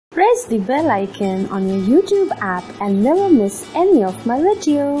press the bell icon on your YouTube app and never miss any of my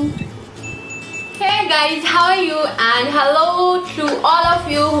videos. Hey guys, how are you? And hello to all of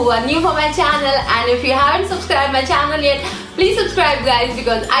you who are new for my channel, and if you haven't subscribed my channel yet, please subscribe guys,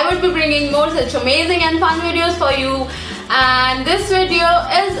 because I would be bringing more such amazing and fun videos for you. And this video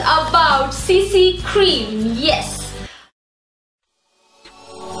is about CC Cream. Yes.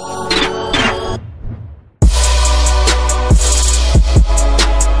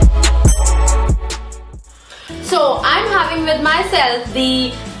 So I'm having with myself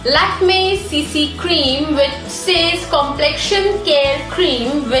the Lakme CC Cream, which says Complexion Care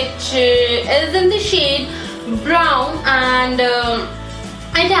Cream, which is in the shade brown, and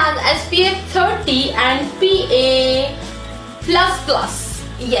it has SPF 30 and PA++.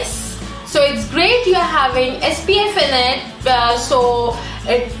 Yes, so it's great you're having SPF in it, so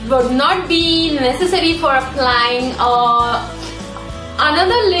it would not be necessary for applying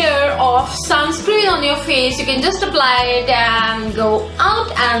another layer of sunscreen on your face. You can just apply it and go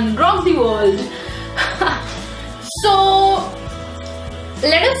out and rock the world. So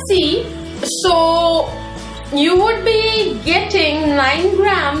let us see. So you would be getting 9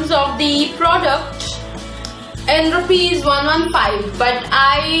 grams of the product in rupees 115, but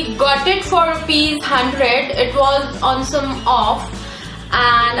I got it for rupees 100. It was on some off,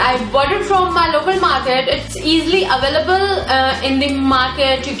 and I bought it from my local market. It's easily available in the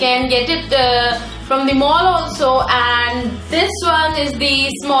market. You can get it from the mall also, and this one is the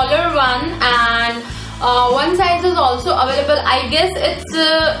smaller one, and one size is also available. I guess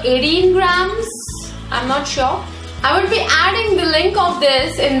it's 18 grams. I'm not sure. I would be adding the link of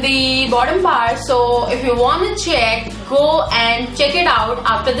this in the bottom part, so if you want to check, go and check it out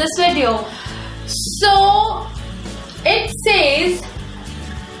after this video. So it says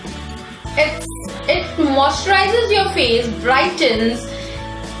it moisturizes your face, brightens,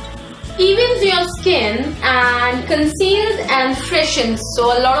 evens your skin, and conceals and freshens.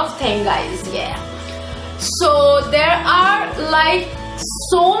 So a lot of things guys, yeah. So there are like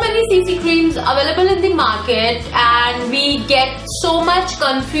so many CC creams available in the market, and we get so much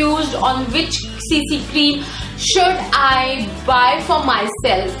confused on which CC cream should I buy for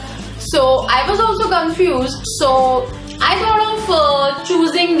myself. So I was also confused, so I thought of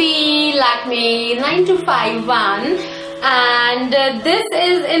choosing the Lakme 9251, and this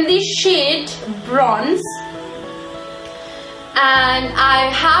is in the shade bronze, and I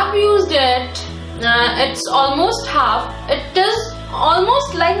have used it. It's almost half. It is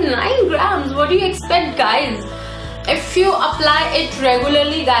almost like 9 grams. What do you expect guys? If you apply it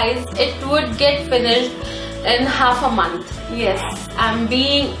regularly guys, it would get finished in half a month. Yes, I'm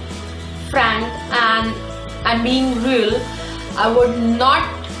being frank and I'm being real. I would not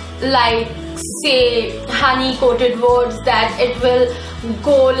like say honey coated words that it will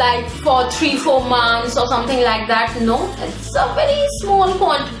go like for 3-4 months or something like that. No, it's a very small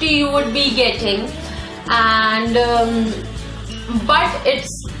quantity you would be getting, and but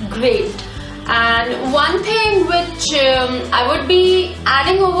it's great. And one thing which I would be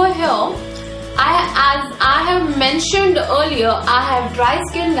adding over here, as I have mentioned earlier, I have dry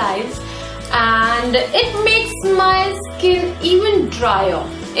skin guys, and it makes my skin even drier.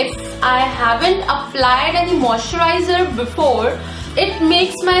 If I haven't applied any moisturizer before, it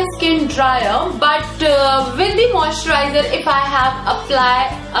makes my skin drier, but with the moisturizer, if I have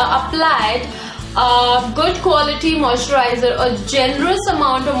applied good quality moisturizer, a generous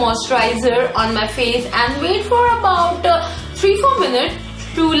amount of moisturizer on my face, and wait for about 3-4 minutes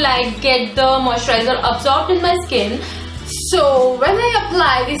to like get the moisturizer absorbed in my skin. So when I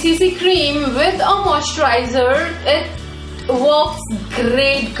apply the CC cream with a moisturizer, it works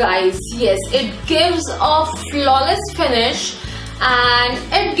great guys. Yes, it gives a flawless finish, and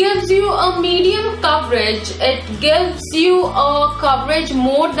it gives you a medium coverage. It gives you a coverage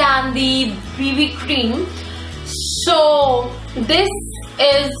more than the BB cream. So this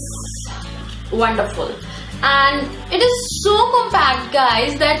is wonderful, and it is so compact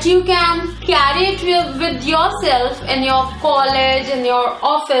guys that you can carry it with yourself in your college, in your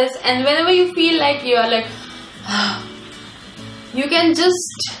office, and whenever you feel like you're like you can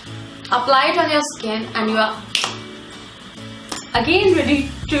just apply it on your skin and you are again ready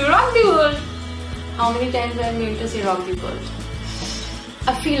to rock the world. How many times I'm going to say rock the world?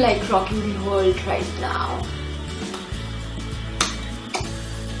 I feel like rocking the world right now.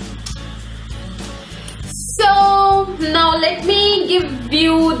 So now let me give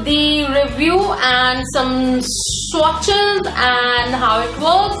you the review and some swatches and how it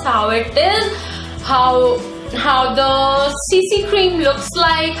works, how it is, how the CC cream looks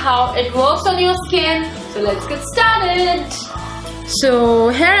like, how it works on your skin. So let's get started. So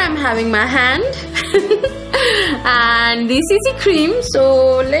here I'm having my hand and the CC cream.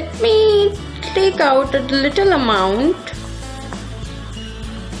 So let me take out a little amount.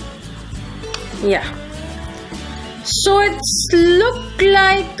 Yeah. So it's look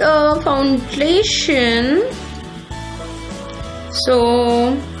like a foundation.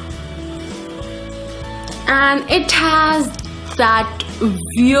 So, and it has that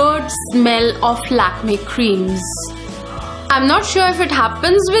weird smell of Lakme creams. I'm not sure if it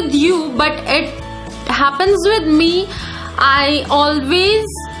happens with you, but it happens with me. I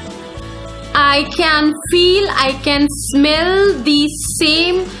can feel, I can smell the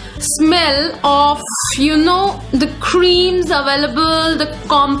same smell of, you know, the creams available, the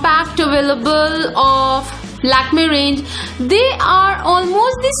compact available of Lakme range. They are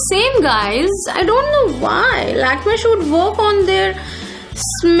almost the same, guys. I don't know why. Lakme should work on their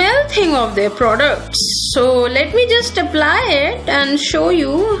smell thing of their products. So let me just apply it and show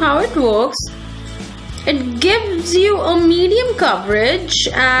you how it works. It gives you a medium coverage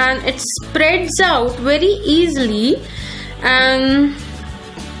and it spreads out very easily, and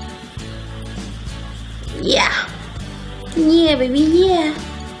yeah baby, yeah.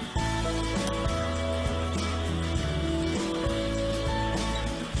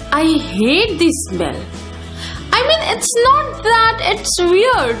 I hate the smell. I mean, it's not that it's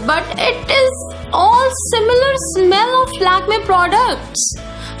weird, but it is all similar smell of Lakme products.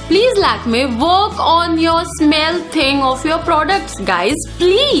 Please, Lakme, work on your smell thing of your products, guys,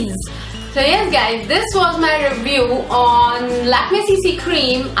 please. So yes guys, this was my review on Lakme CC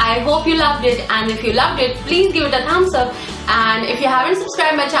Cream. I hope you loved it, and if you loved it, please give it a thumbs up. And if you haven't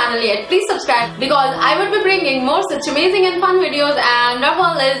subscribed my channel yet, please subscribe, because I will be bringing more such amazing and fun videos. And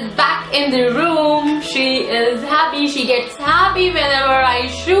Raffle is back in the room. She is happy. She gets happy whenever I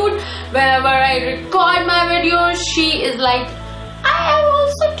shoot, whenever I record my videos. She is like, I have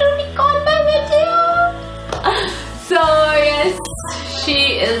also to record my video. So yes,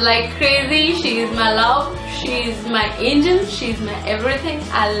 she is like crazy. She is my love. She is my angel. She is my everything.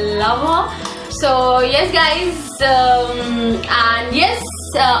 I love her. So yes guys, and yes,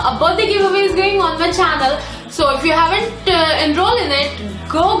 a birthday giveaway is going on my channel. So if you haven't enrolled in it,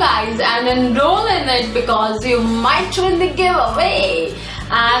 go guys and enroll in it, because you might win the giveaway.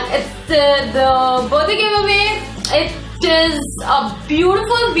 And it's the birthday giveaway. It is a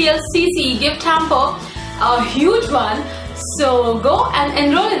beautiful VLCC gift hamper, a huge one. So go and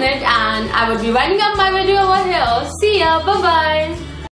enroll in it, and I will be winding up my video over here. See ya, bye bye.